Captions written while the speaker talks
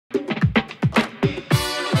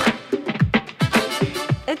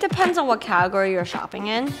depends on what category you're shopping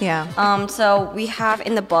in. Yeah. So we have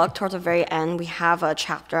in the book, towards the very end, we have a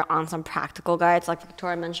chapter on some practical guides. Like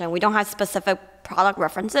Victoria mentioned, we don't have specific product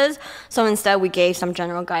references. So instead, we gave some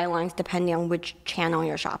general guidelines depending on which channel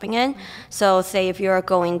you're shopping in. So say if you're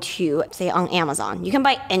going to, say on Amazon, you can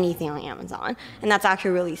buy anything on Amazon. And that's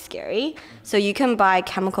actually really scary. So you can buy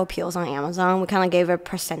chemical peels on Amazon. We kind of gave a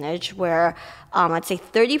percentage where I'd say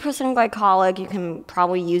 30% glycolic you can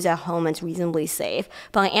probably use at home. It's reasonably safe.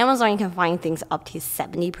 But on Amazon, you can find things up to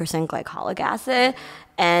 70% glycolic acid.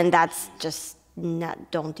 And that's just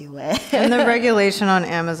don't do it. And the regulation on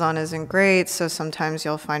Amazon isn't great, so sometimes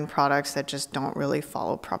you'll find products that just don't really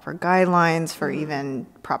follow proper guidelines for even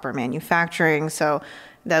proper manufacturing. So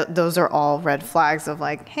those are all red flags of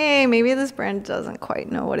like, hey, maybe this brand doesn't quite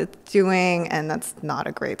know what it's doing, and that's not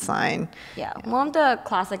a great sign. Yeah. One of the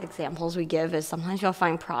classic examples we give is sometimes you'll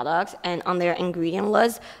find products and on their ingredient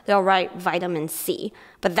list, they'll write vitamin C,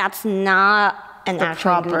 but that's not an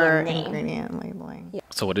actual proper ingredient labeling. Yeah.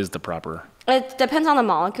 So what is the proper? It depends on the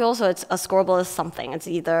molecule, so it's ascorbyl is something. It's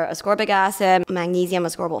either ascorbic acid, magnesium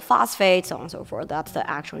ascorbyl phosphate, so on and so forth. That's the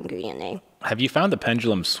actual ingredient name. Have you found the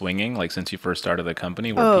pendulum swinging, like since you first started the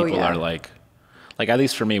company, where people are like at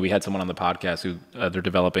least for me, we had someone on the podcast who they're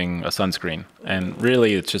developing a sunscreen, and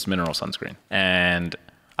really it's just mineral sunscreen. And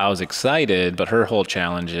I was excited, but her whole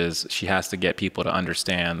challenge is she has to get people to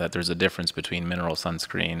understand that there's a difference between mineral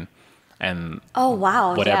sunscreen and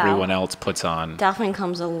what everyone else puts on definitely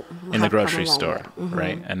comes in the grocery store,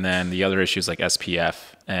 right? And then the other issue is like SPF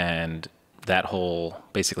and that whole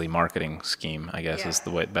basically marketing scheme, I guess is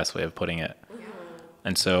the best way of putting it.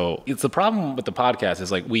 And so it's the problem with the podcast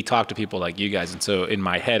is like we talk to people like you guys, and so in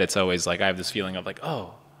my head it's always like I have this feeling of like,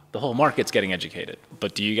 oh, the whole market's getting educated.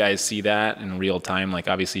 But do you guys see that in real time? Like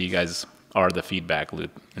obviously you guys are the feedback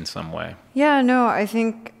loop in some way. Yeah, no,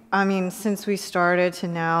 I mean, since we started to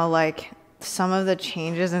now, like some of the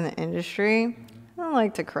changes in the industry, I don't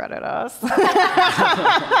like to credit us.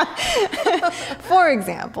 For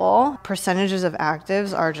example, percentages of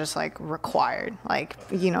actives are just like required. Like,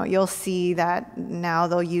 you know, you'll see that now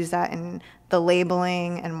they'll use that in the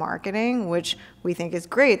labeling and marketing, which we think is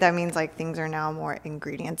great. That means like things are now more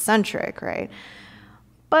ingredient centric, right?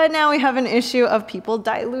 But now we have an issue of people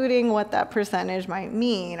diluting what that percentage might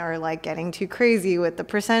mean, or like getting too crazy with the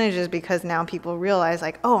percentages, because now people realize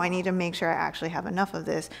like, oh, I need to make sure I actually have enough of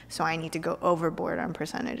this, so I need to go overboard on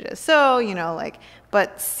percentages. So, you know, like,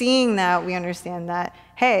 but seeing that, we understand that,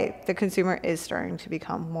 hey, the consumer is starting to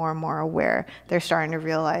become more and more aware. They're starting to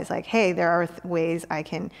realize like, hey, there are ways I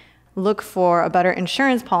can look for a better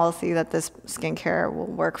insurance policy that this skincare will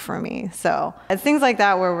work for me. So it's things like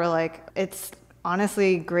that where we're like, it's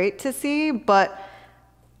honestly great to see, but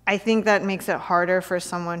I think that makes it harder for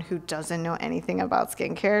someone who doesn't know anything about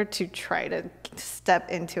skincare to try to step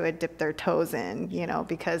into it, dip their toes in, you know,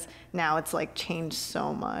 because now it's like changed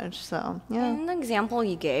so much. So, yeah. And the example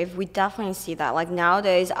you gave, we definitely see that. Like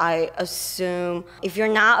nowadays, I assume if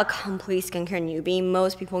you're not a complete skincare newbie,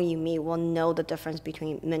 most people you meet will know the difference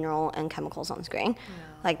between mineral and chemical sunscreen. Yeah.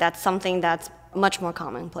 Like that's something that's much more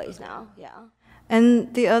commonplace now. Yeah.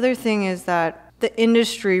 And the other thing is that the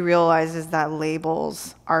industry realizes that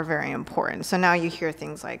labels are very important. So now you hear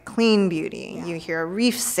things like clean beauty, you hear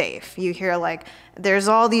reef safe, you hear like there's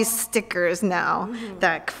all these stickers now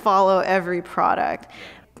that follow every product.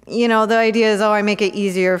 You know, the idea is, oh, I make it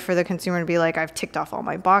easier for the consumer to be like, I've ticked off all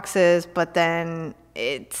my boxes, but then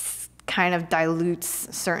it's kind of dilutes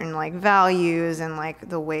certain like values and like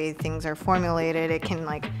the way things are formulated. It can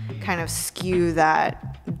like kind of skew that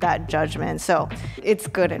judgment. So it's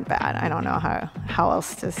good and bad. I don't know how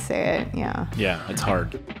else to say it. Yeah. Yeah, it's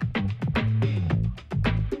hard.